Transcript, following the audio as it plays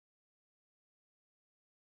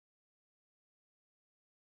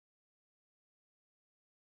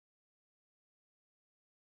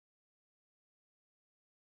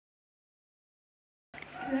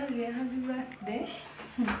Flavia, happy birthday.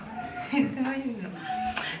 It's how you know.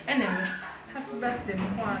 Anyway, happy birthday,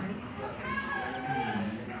 Muhozi.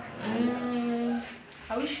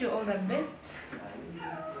 I wish you all the best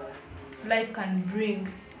life can bring.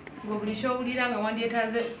 Go buli show bulira nga wandi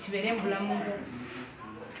etaze kibere mbulamu bwo.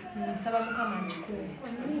 Nsaba mukama nchukue.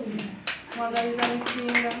 Mwagaliza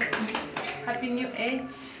misinga. Happy new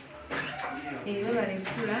age.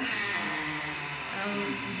 Barekula.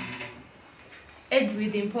 Age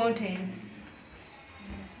with importance.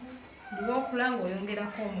 Ndiwokulanga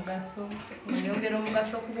oyongerako omugaso. Oyongera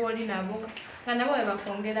omugaso kuba oli nabo. Kana nabo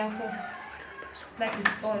bakongerako. That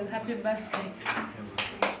is all. Happy birthday.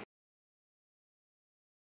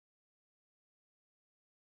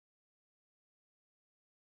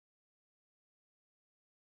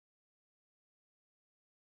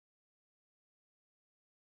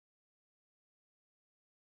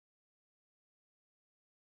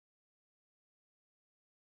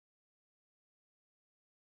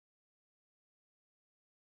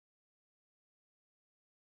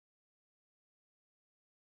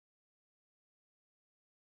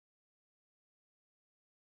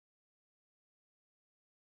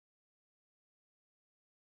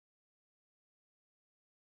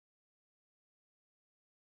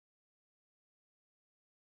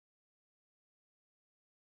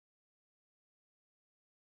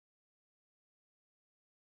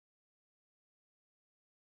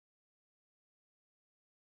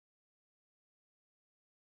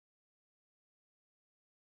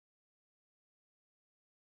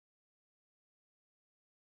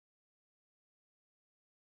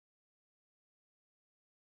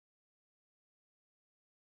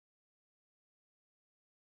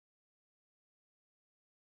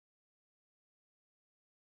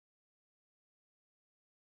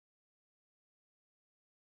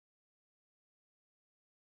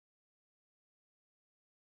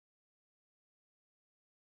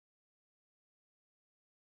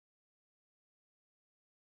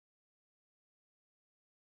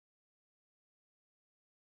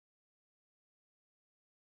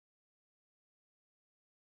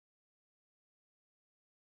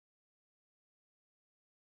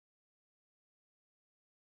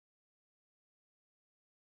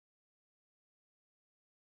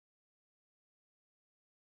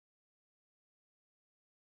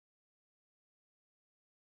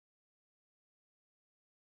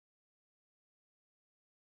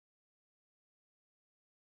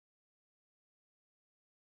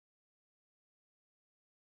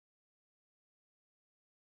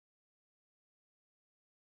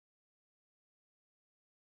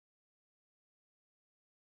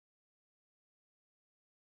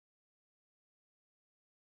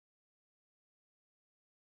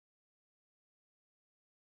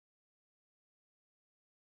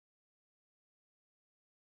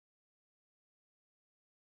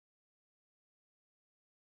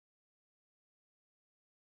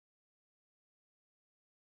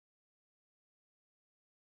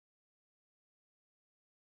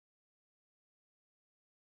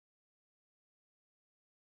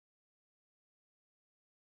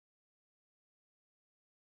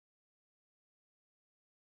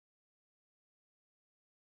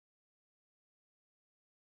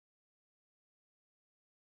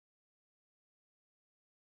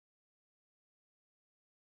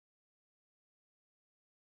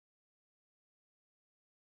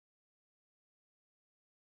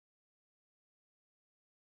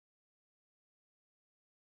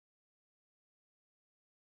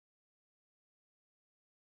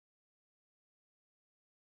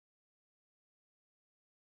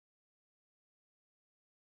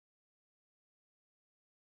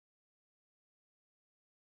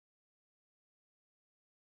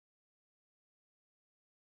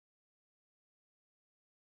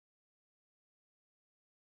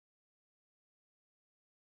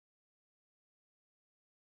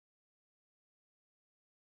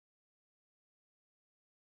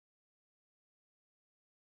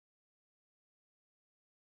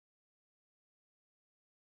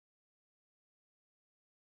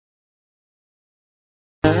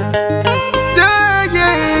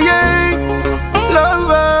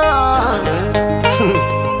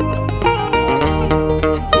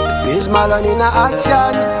 Malon in a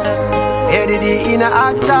action, Eddie in a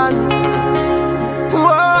action.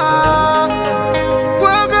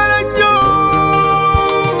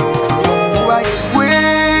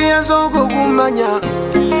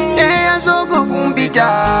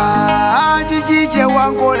 Chichiche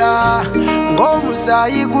wangola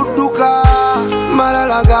ngomusayi kuduka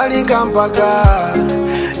malala gali kampaka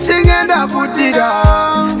singenda kudira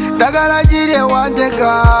dagala jire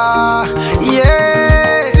wandeka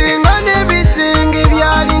yeah.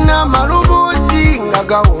 alina maloboozi nga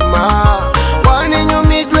gawoma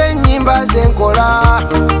wanenyumidwa ennyimba zenkola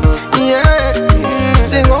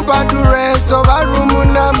singa opatureso balumu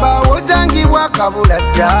namba wozangibwa kabula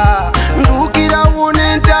dda ntuukira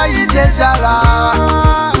wune ntayitezala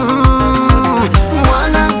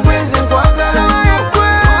mwana gwenze nkwagala nnyo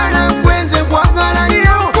mwana gwenze nkwagala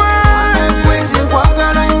nnyo mwana gwenze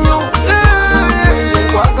nkwagala nnyo gwenze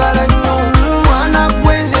nkwagala nnyo mwana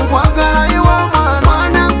gwenze nkwagala nnyo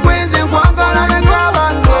mwana gwenze nkwagala nnyo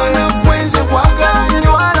mwana gwenze nkwagala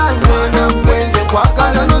nnyo mwana gwenze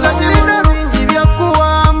nkwagala nnyo zazirina bingi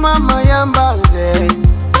byakuwa mama yambanze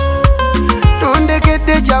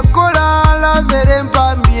tundekedde kyakola lavere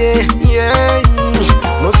mpambye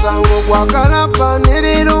musango gwagala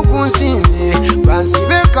panerero kunsinze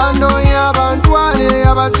bansibe kando y'abantwale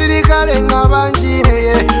abasirikale nga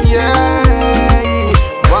banjire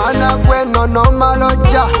mwana gwe nono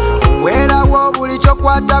malojja werawo buli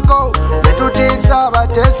kyokwatako netutiisa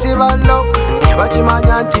abatesi balo ne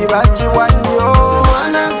bakimanya nti bagibwa nnyo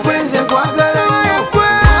mwana gwenze nkwagala nnyo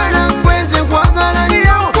mwana gwenze nkwagala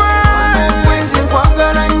nnyo mwana gwenze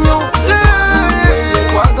nkwagala nnyo gwenze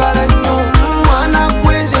nkwagala nnyo mwana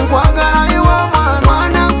gwenze nkwagala nnyo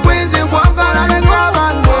mwana gwenze nkwagala nnyo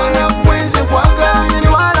mwana gwenze nkwagala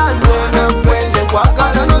nnyo mwana gwenze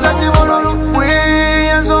nkwagala nnyo zakibululu gwe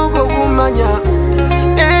yazooka okumanya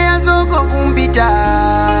eyazooka okumpita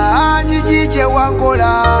kiki kye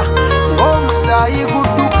wakola ng'omusaayi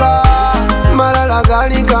gudduka malala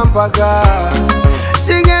gali gampaga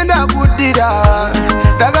sigenda kuddira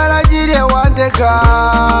ddagala giri ewanteka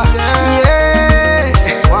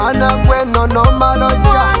mwana gwe nono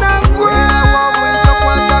malojja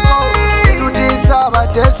wewawekyokwatako tutiisa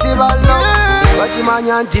abatesi balo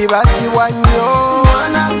bakimanya nti batibwa nnyo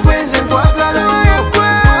mwana gwenze nkwagala nnyo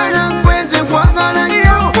mwana gwenze nkwagala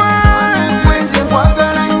nnyo mwana gwenze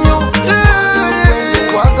nkwagala nnyo gwenze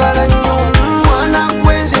nkwagala nnyo mwana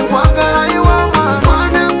gwenze nkwagala nnyo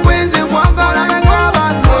mwana gwenze nkwagala nnyo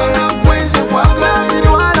mwana gwenze nkwagala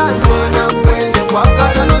nnyo mwana gwenze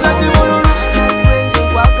nkwagala nnyo zakibululu gwenze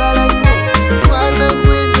nkwagala nnyo mwana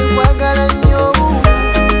gwenze nkwagala nnyo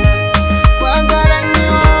nkwagala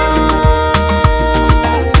nnyo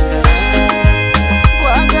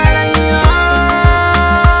nkwagala nnyo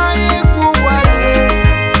yekuwadde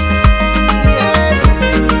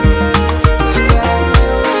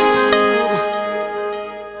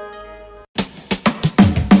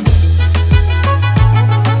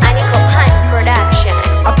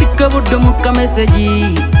Apika buddo muka message.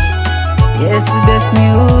 Yes, best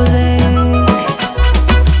music.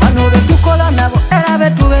 Bano betukola nabo era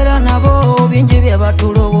betubeera nabo bingi bye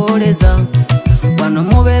batulowooleza. Wano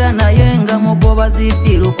mubeera naye nga mugoba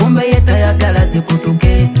ziddiru kumbe ye tayagala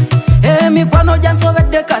zikutuke. Emikwano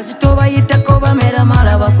gyansobedde kasito bayiteko bamera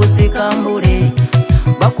mala bakusikambule.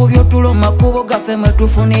 Bakubye otulo makubo gaffe mwe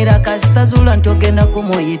tufunira kasita zula nti ogenda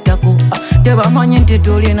kumuyitako. Tebamanyi nti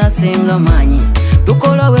tulina singa manyi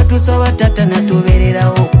tukola we tusaba tata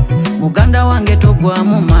natubeererawo muganda wange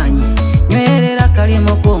togwamu manyi nywerera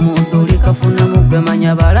kalimo k'omuntu olikafuna mugwe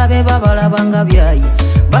manya balabe babalabanga byayi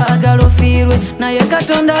baagala ofiirwe naye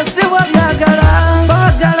katonda siwa byagala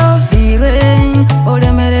baagala ofiirwe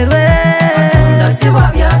olemererwe katonda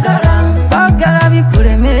siwa byagala baagala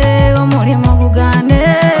bikuleme omulimu gugane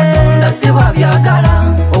katonda siwa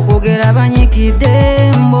byagala okugera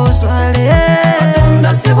banyikidde mboswale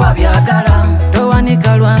katonda siwa byagala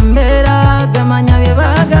towanika lwambeera gamanya bye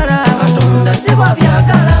baagala katonda siwa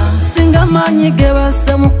byagala singa manyi ge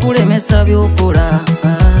bassa mu kulemesa byokola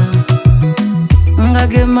nga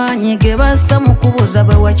ge manyi ge bassa mu kubuuza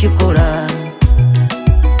bwe wakikola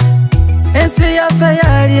ensi yaffe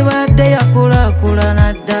yali badde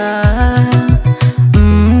yakulaakulana dda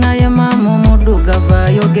naye maama omuddugavu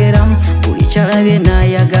ayogeramu buli kyalabye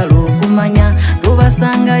n'ayagala okumanya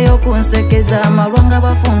tubasangayo kunsekeza amalwa nga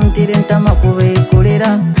bafuntira entama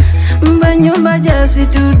kubeekolera benyumba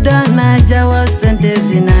gyasitudda n'ajawa sente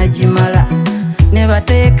zinagimala ne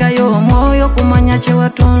bateekayo omwoyo kumanya kye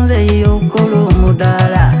watunze yokola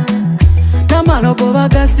omudaala n'amalogo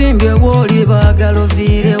bagasimbye bw'oli baagala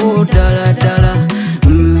oviirewo ddala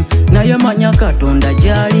naye manya katonda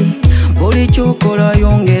gyali buli kyokola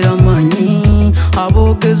yongera manyi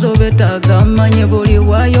aboogezo betaaga manyi buli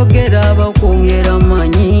wayogera bakwongera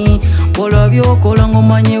manyi kola byokola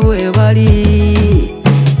ng'omanyi bwe bali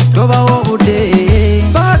tobawo obudde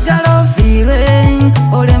baagala ofiirwe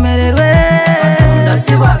olemererwe katonda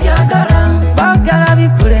siwa byagala baagala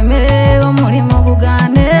bikuleme omulimu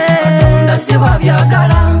gugane katonda siwa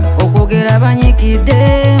byagala okugera banyikidde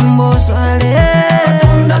mboswale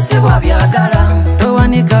katonda siwa byagala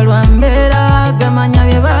towanika lwambeera gamanya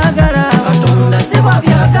bye byagala Katonda siba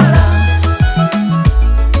byagala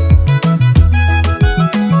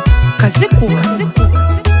Kasikuba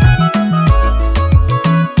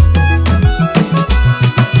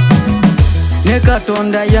ne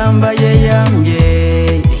Katonda yamba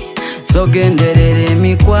yeyambye sogenderera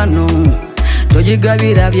emikwano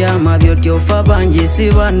togigabira byama byotyofa bangi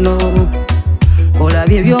si bano kola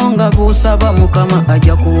byebyo nga busaba Mukama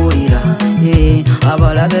ajja kuwulira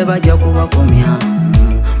abalabe bajja kubakomya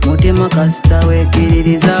mutima kasita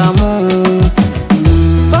wekkiririzaamu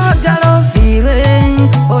bagala ofiirwe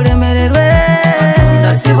olemererwe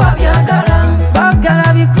Katonda siba byagala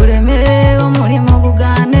bagala bikuleme omulimu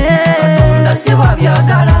gugaane Katonda siba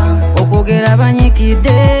byagala okugera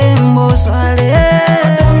banyikidde mboswale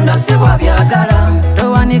Katonda siba byagala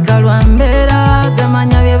towanika lwa mbeera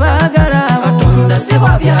gamanya bye baagala Katonda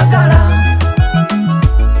siba byagala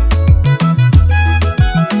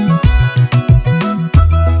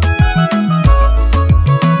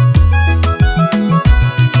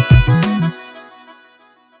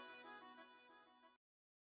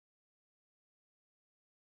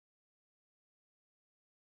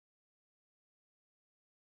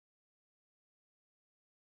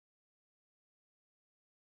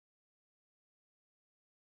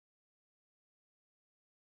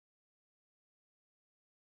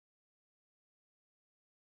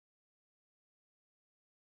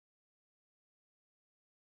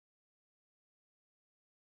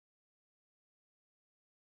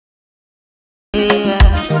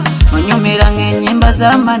onyumira ng'ennyimba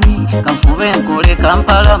z'amani kanfube nkole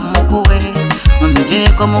Kampala mukuwe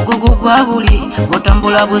onzigyeko mugugu gwa buli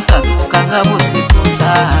otambula busatuuka za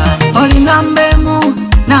busikuta oli namba emu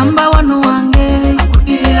namba wano wange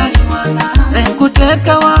akuddirira limwana ze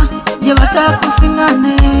nkuteekawa gye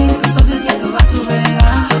batakusiŋŋane lusozi gye tubatubeera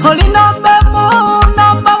oli namba emu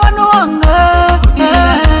namba wano wange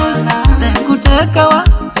ze nkuteekawa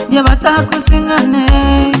gye batakusiŋŋane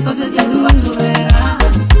lusozi gye tubatubeera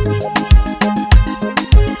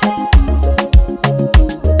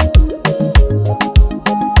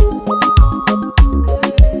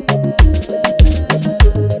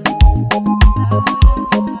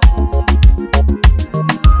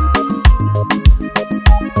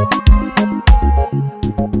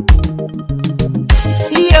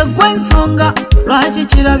ensonga lwaki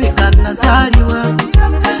kirabika nazaaliwa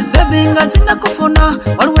bebi nga sinakufuna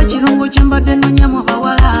waliwo ekirungo kye mbadde nonya mu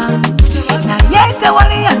bawala naye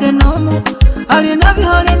tewali yadde n'omu alina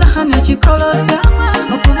byolina hani ekikolota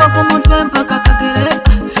okuva ku mutwe mpaka kagere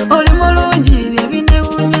oli mulungi bye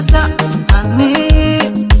binewunyisa ani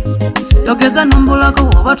togeza nombulako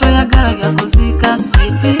woba toyagala byakuziika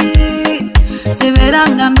switi sibeera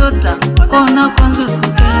nga ndota konako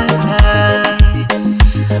nzukukeke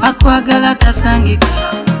akwagala tasangika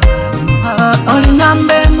oli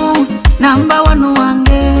namba emu namba wano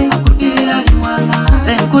wange akuddirira limwana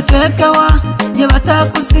ze nkuteekawa gye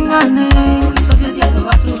batakusiŋŋane lusozi gye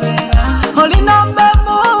tubatubeera oli namba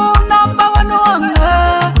emu namba wano wange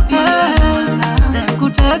ze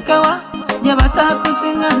nkuteekawa gye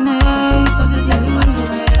batakusiŋŋane lusozi gye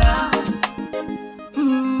tubatubeera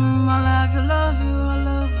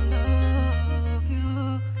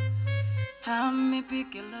I'm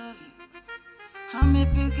pick I love you. I'm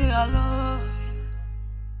pick I love you.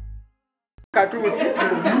 Katuti.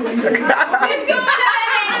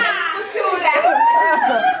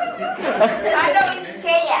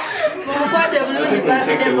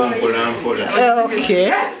 Okay.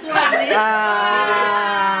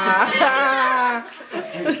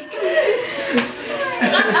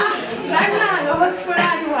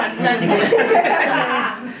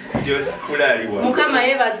 Mukama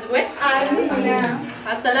yebazwe. Amina.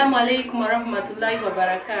 Assalamu alaikum wa rahmatullahi wa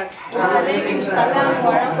barakatuh. Wa alaikum salam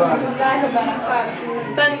wa rahmatullahi wa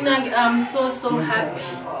barakatuh. I'm so happy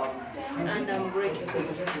and I'm grateful.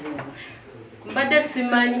 Mbadde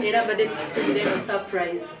simanyi era mbadde sisuubira eno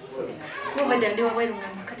surprise. Kuba ndi wabweru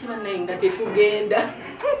ngamba kati bannaye nga tetugenda.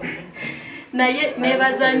 Naye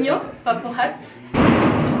nebaza nnyo Purple Hearts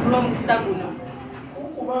olw'omukisa guno.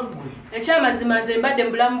 Ekyamazima nze mbadde mu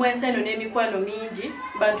bulamu bw'ensi eno n'emikwano mingi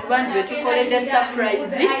bantu bangi betukoledde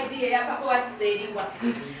surprise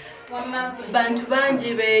bantu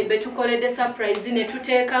bangi betukoledde surprise ne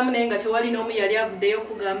tuteekamu naye nga tewali n'omu yali avuddeyo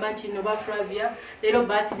okugamba nti no ba Flavia leero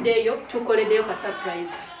birthday yo tukoleddeyo ka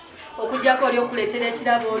surprise okujjako oli okuleetera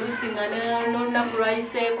ekirabo oluusi nga n'olunaku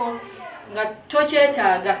lwayiseeko nga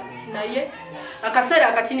tokyetaaga naye akaseera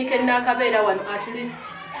akatini ke nnaakabeera wano at least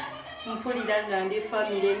mpulira nga ndi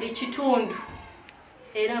family ndi kitundu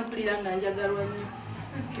era mpulira nga njagalwa nnyo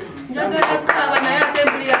njagala kaaba naye ate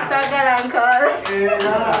mpulira saagala nkaaba.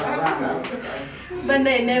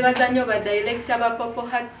 Bannaye neebaza nnyo badirector ba Purple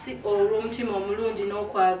Hearts olw'omutima omulungi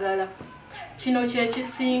n'okwagala. Kino kye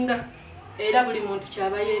kisinga era buli muntu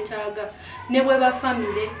kyaba yeetaaga. Ne bwe ba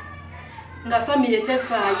famire nga famire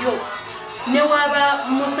tefaayo, ne waba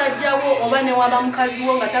musajjawo oba ne waba mukazi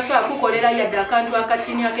wo nga tasobola kukolera yadde akantu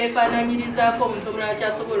akatini akeefaananyirizaako omuntu omulala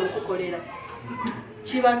kyasobola okukolera,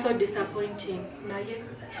 kiba so disappointing. Naye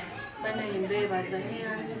bannaye mbeebaza,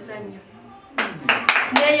 neeyanziza nnyo.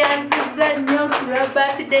 Neeyanziza nnyo ku lwa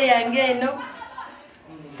birthday yange eno.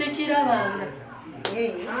 Sikirabanga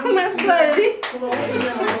maswali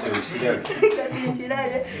kati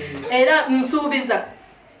nkirabe. Era nsuubiza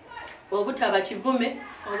obutaba kivume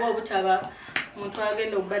oba obutaba muntu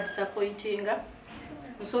agenda okuba disappointinga.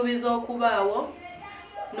 Nsuubiza okubaawo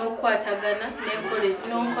n'okukwatagana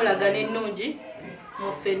n'enkolagana ennungi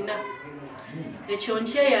mu ffenna. Ekyo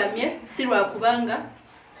nkyeyamye si lwakubanga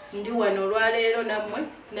ndi wano olwaleero nammwe,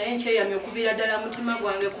 naye nkyeyamye okuviira ddala mutima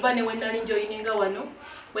gwange kuba ne wenali njoyininga wano,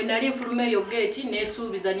 wenali nfuluma eyo geeti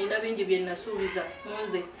neesuubiza nina bingi bye nasuubiza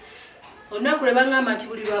munze. Olunaku lwe baŋŋamba nti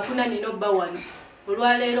buli lwakuna nina obba wano,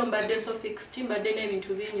 olwaleero mbadde so fixed, mbadde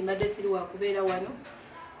n'ebintu bingi, mbadde siri wakubeera wano.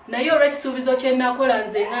 Naye olw'ekisuubizo kye nakola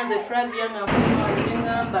nze nga nze Flavia nga nfuluma ne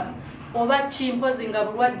ŋŋamba oba kimpozi nga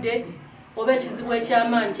bulwadde oba ekizibu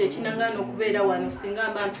eky'amaanyi kye kinagaana okubeera wano singa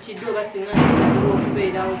mba mpitiddwe oba singa ntaliwo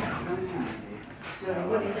okubeerawo.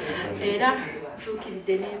 Era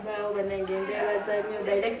tuukiridde nembaawo banange mbeebaza nnyo.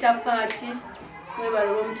 Director Faati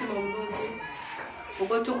mwebala olw'omutima omulungi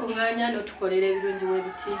ogw'otukuŋŋaanya n'otukolera ebirungi bwe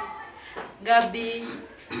biti. Gabi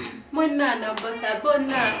mwenna nabosa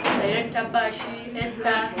bonna, Director Bashi,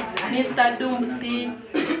 Esther, Mr. Dumbusi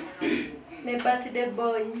ne birthday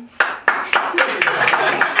boy.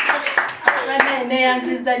 Bannaye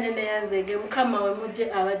neeyanziza nnyo neeyanzeege. Mukama we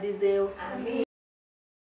mujje abadizeewo.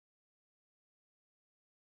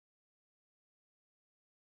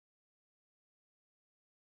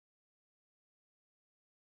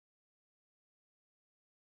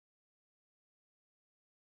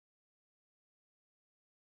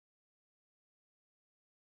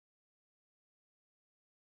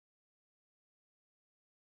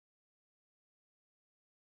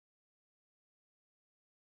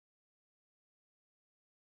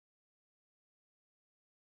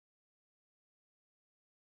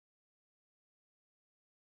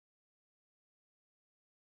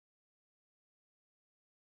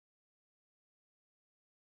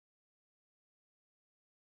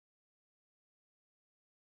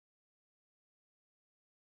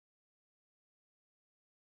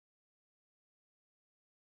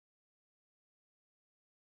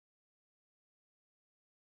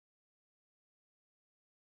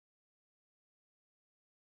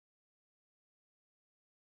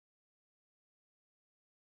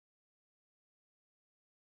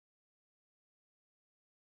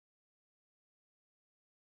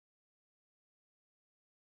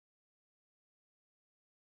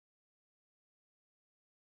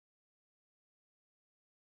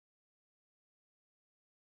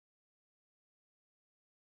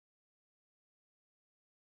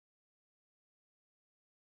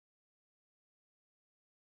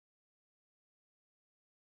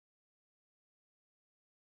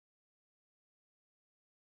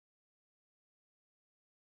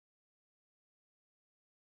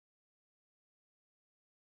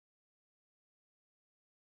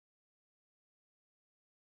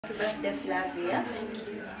 Happy birthday Flavia.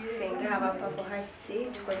 Fenga aba Purple Hearts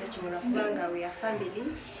tukoze kimura kubanga we are family.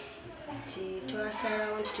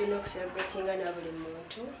 Twasalawo nti tulina okucelebratinga na buli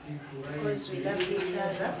muntu because we love each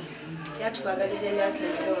other. Yatubagaliza emyaka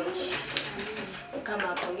emirungi.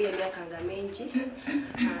 Kama akongera emyaka nga mingi.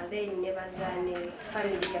 Then nebazaane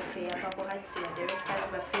family yaffe ya Purple Hearts na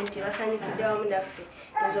directors baffe nti basanyukidde wamu naffe.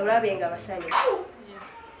 Nzolabe nga basanyufu.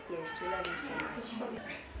 Yes, we love you so much.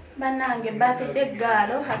 Banange birthday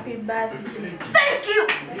girl, happy birthday. Thank you.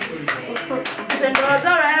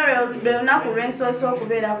 Ndoza olwalero lunaku lw'ensoose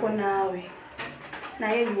okubeerako naawe.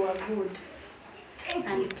 Naye you are good.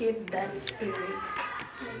 And keep that spirit.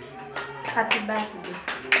 Happy birthday.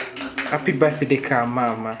 Happy birthday ka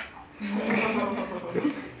mama.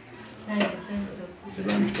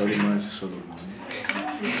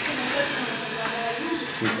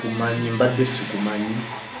 Mbadde sikumanyi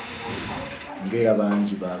ngera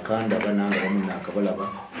bangi bakanda bananga bamu nakabalaba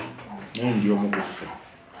naye ndi omu ku ffe.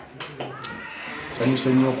 Sanyuse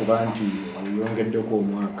nnyo okuba nti oyongeddeko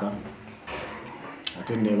omwaka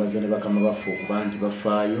ate neebaza ne bakama baffe okuba nti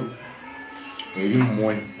bafaayo eri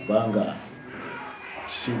mmwe kubanga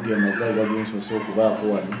kisigye amazaalibwa gensoose okubaako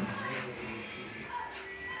wano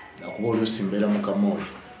akuba olusimbera mukamoyo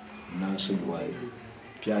nansonyiwayo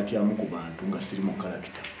tyatyamu ku bantu nga siri mu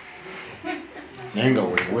kalakita naye nga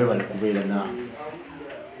webale kubeera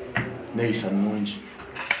neyisa nungi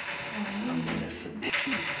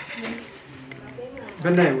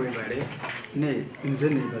banaye webale nze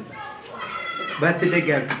nebaza birthday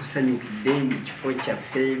girl tukusanyukidde mu kifo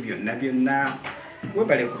kyaffe byonna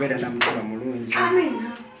webale kubeera namutima mulungi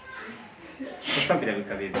Flavia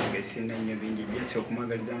bikabe bigesina nnyo bingi jesi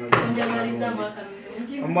okumwagaliza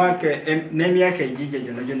omwaka n'emyaka egijja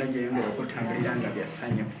gyonna gyeyongera okutambulira nga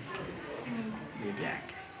byasanyo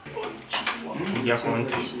byebyake njja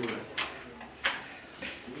konti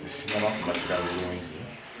sinaba kubatira bulungi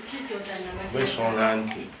lwensonga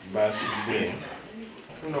nti basidde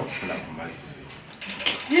tulina okufuna ku mazzi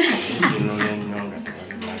ekinona ennyo nga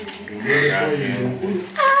tewali mazzi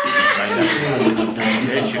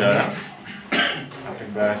ekirala happy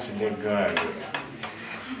birthday girl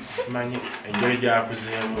simanyi engeri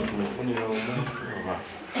gyakuzeemu tumufunire omuntu oba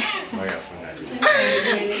bayafuna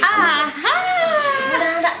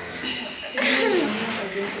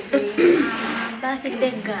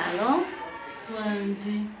birthday girl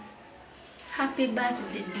happy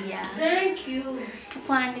birthday dear. Thank you.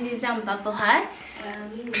 Tukwaniriza mu Purple Hearts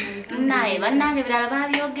naye bannange ebirala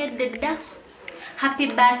babyogedde dda. Happy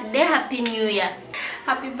birthday, happy new year.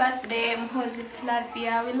 Happy birthday, muhozi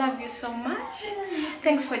Flavia. We love you so much.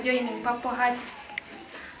 Thanks for joining Purple Hearts.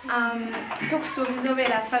 Tukusuubiza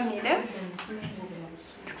obeera family.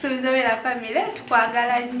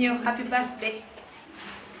 Tukwagala nnyo. Happy birthday.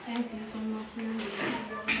 Thank you so much.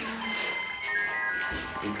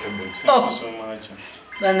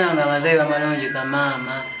 Bananga amazayi bamalungi ga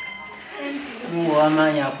maama. Mungu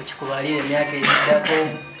w'amaanyi akukikubalire emyaka egiddako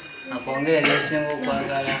akongere byesinga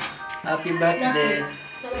okwagala. Happy birthday.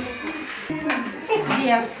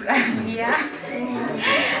 Dear Flavia,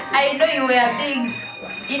 I know you were being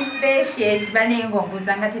impatient. Banengo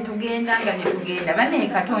mbuzanga tetugenda nga netugenda. Bane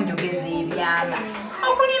katonjogeza ebyama.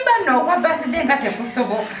 Okulimba n'okwa birthday nga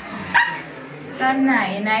tekusoboka.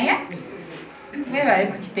 Banaye naye webale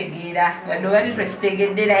kukitegeera wadde wali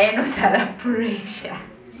tokitegeddde naye nosala pressure.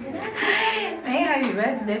 May happy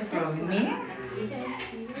birthday from me.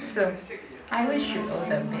 So I wish you all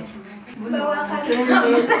the best.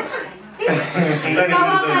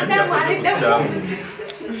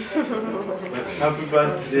 Happy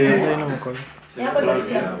birthday.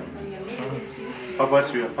 Papa,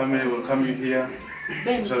 to your family, welcome you here.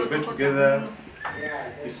 We celebrate together.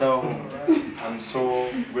 It's our home. I'm so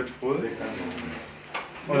grateful.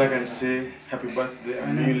 All I can say, happy birthday,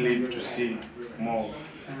 and you live to see more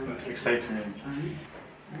excitement.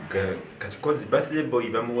 Kati birthday boy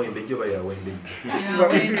bamuwembejja oba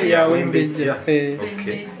yawembejja? Yawembejja. Okay.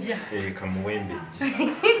 Kamuwembejja.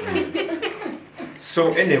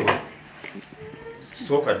 So anyway,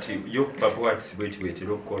 so kati yo Purple Hearts bweti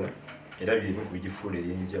wetera okukola era birimu kubigifuula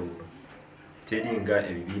ey'enjawulo. Teringa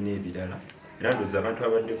ebibiina ebirala. Era ndowooza abantu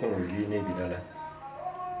abaddeko mu bibiina ebirala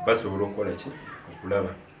basobola okukola ki? Okulaba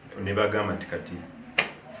ne bagamba nti kati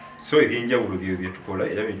so ebyenjawulo byo bye tukola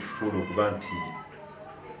era bitufuula okuba nti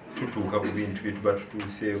tutuuka ku bintu bye tuba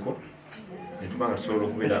tutuuseeko ne tuba nga tusobola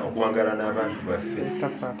okubeera okuwangala n'abantu baffe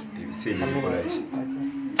ebiseera ebikola ki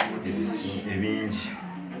ebingi.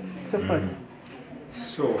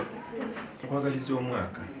 So okwagaliza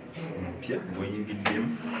omwaka omupya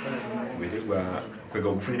gweyingiddemu kwega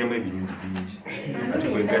okufuniremu ebirungi bingi ate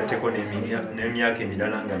wegatteko n'emyaka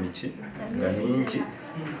emirala nga miki nga mingi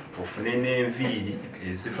ofune n'enviiri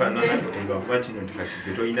ezifaanana ebakuba nti no kati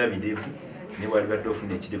gwe tolina birevu naye wali badde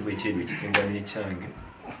ofuna ekirevu ekyeru ekisinga n'ekyange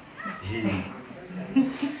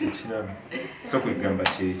ekiraba so kwegamba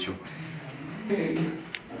kyekyo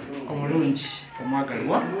omulungi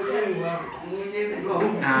omwagalwa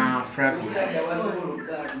Flavia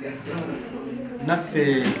naffe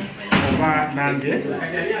oba nange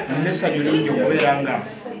nessanyu lingi okubeera nga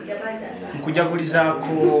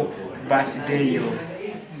nkujagulizaako birthday yo.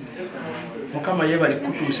 Mukama yeebale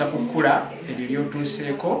kutuusa ku kkula eryo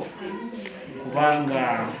ly'otuuseeko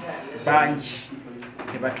kubanga bangi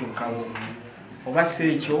tebatuukawo oba si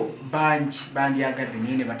ekyo bangi bandyagadde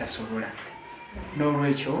naye ne batasobola.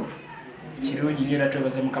 N'olwekyo kirungi nnyo era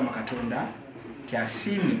twebaza Mukama Katonda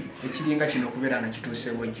kyasiimye ekiringa kino okubeera nga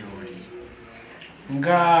kituuseewo gy'oli.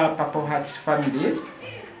 Nga Purple Hearts family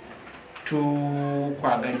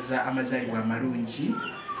tukwagaliza amazaalibwa amalungi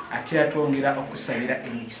ate atwongera okusabira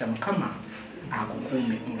emikisa Mukama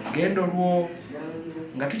akukuume mu lugendo lwo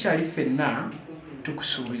nga tukyali ffenna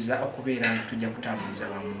tukusuubiza okubeera nga tujja kutambuliza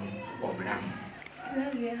wamu obulamu.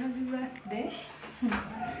 Flavia, happy birthday.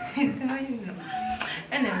 It's how you know.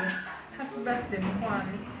 Anyway, Happy birthday,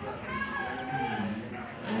 Mkwani.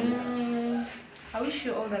 I wish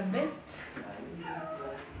you all the best.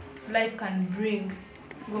 Life can bring.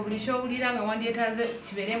 Gobuli show uliranga wandi etaze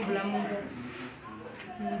kibere mbulamu.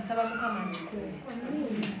 Nsaba mukama nchukue.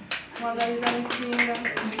 Mwagaliza misinga.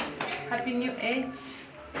 Happy new age.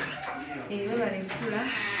 Kula.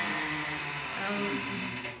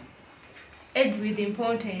 Age with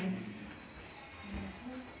importance.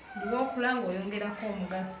 Ndiwokulanga oyongerako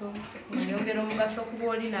omugaso. Oyongera omugaso kuba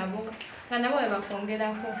oli nabo. Nabo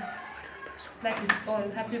bakongerako. That is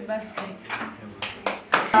all. Happy birthday.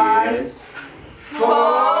 5,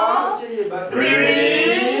 4,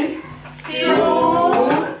 3, 2,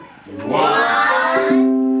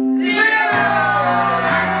 1.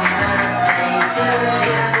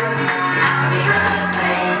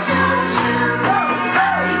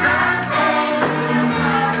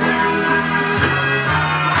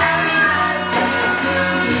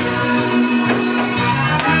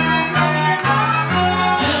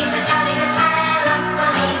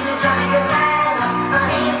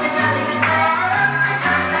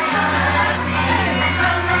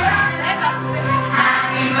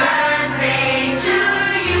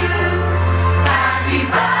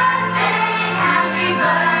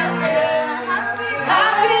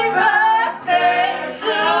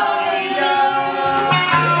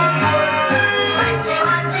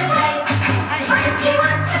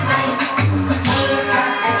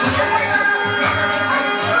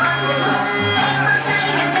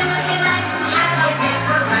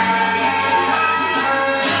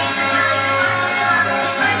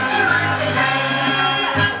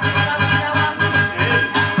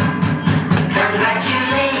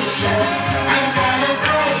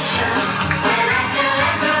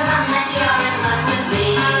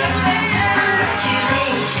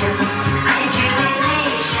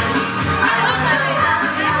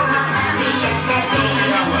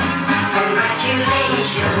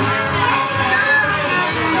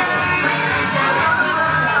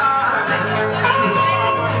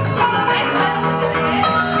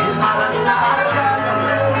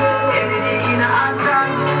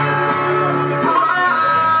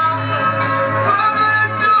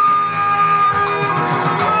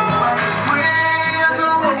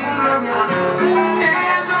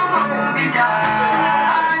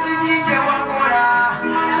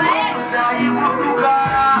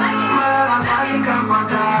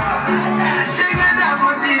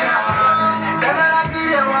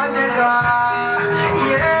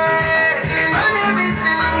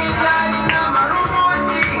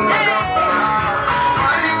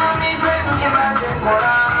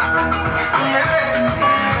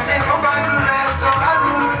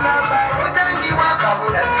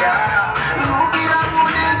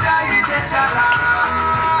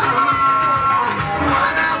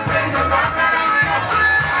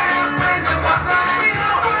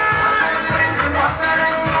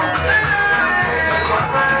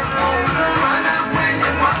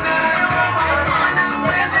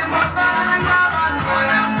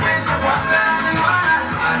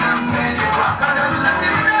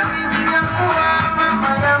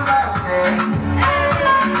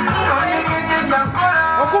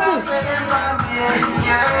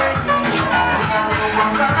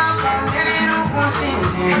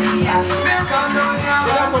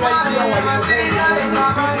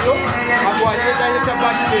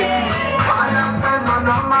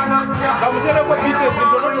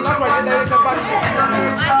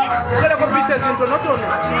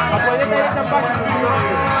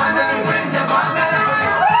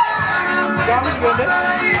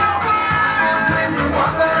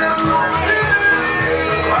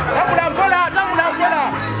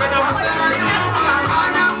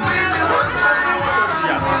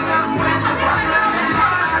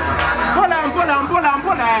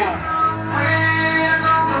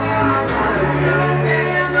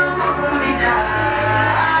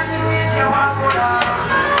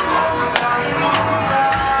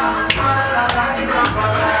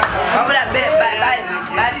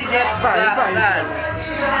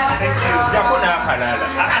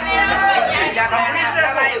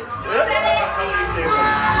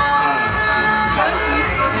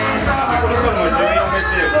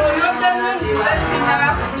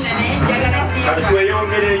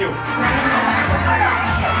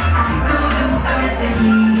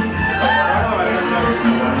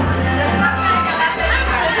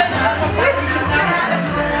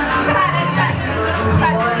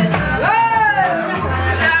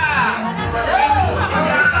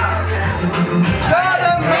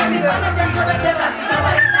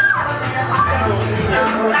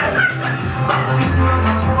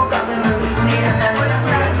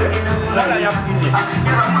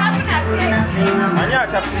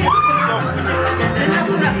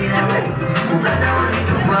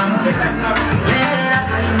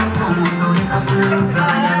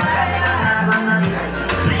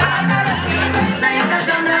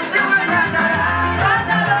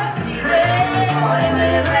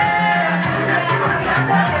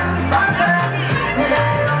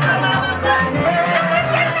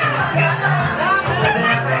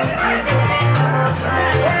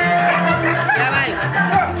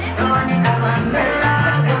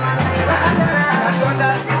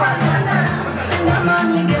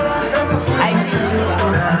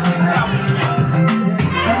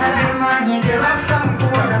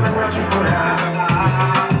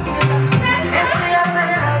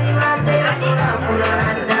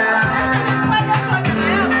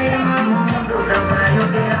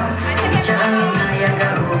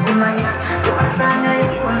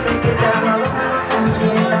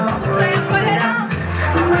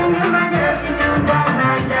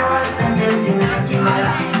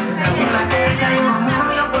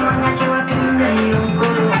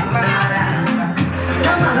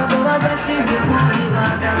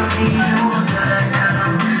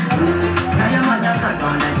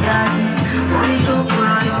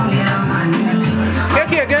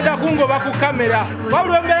 Keki egenda kungoba ku kamera.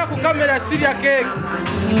 Wabula mbera ku kamera sirya keki.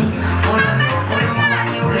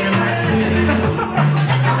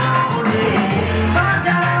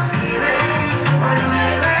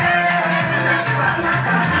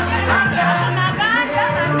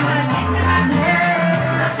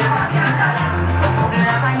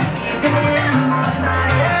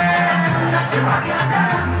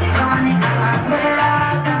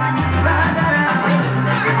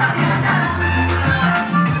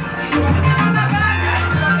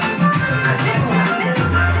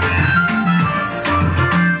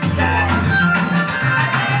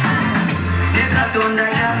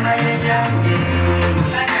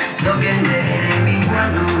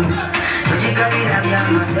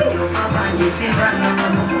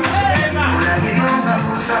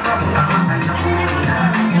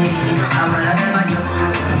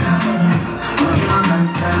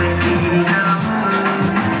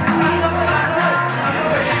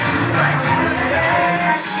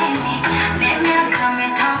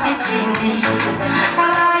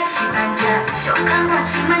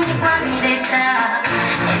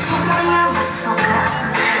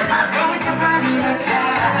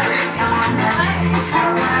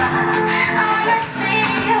 I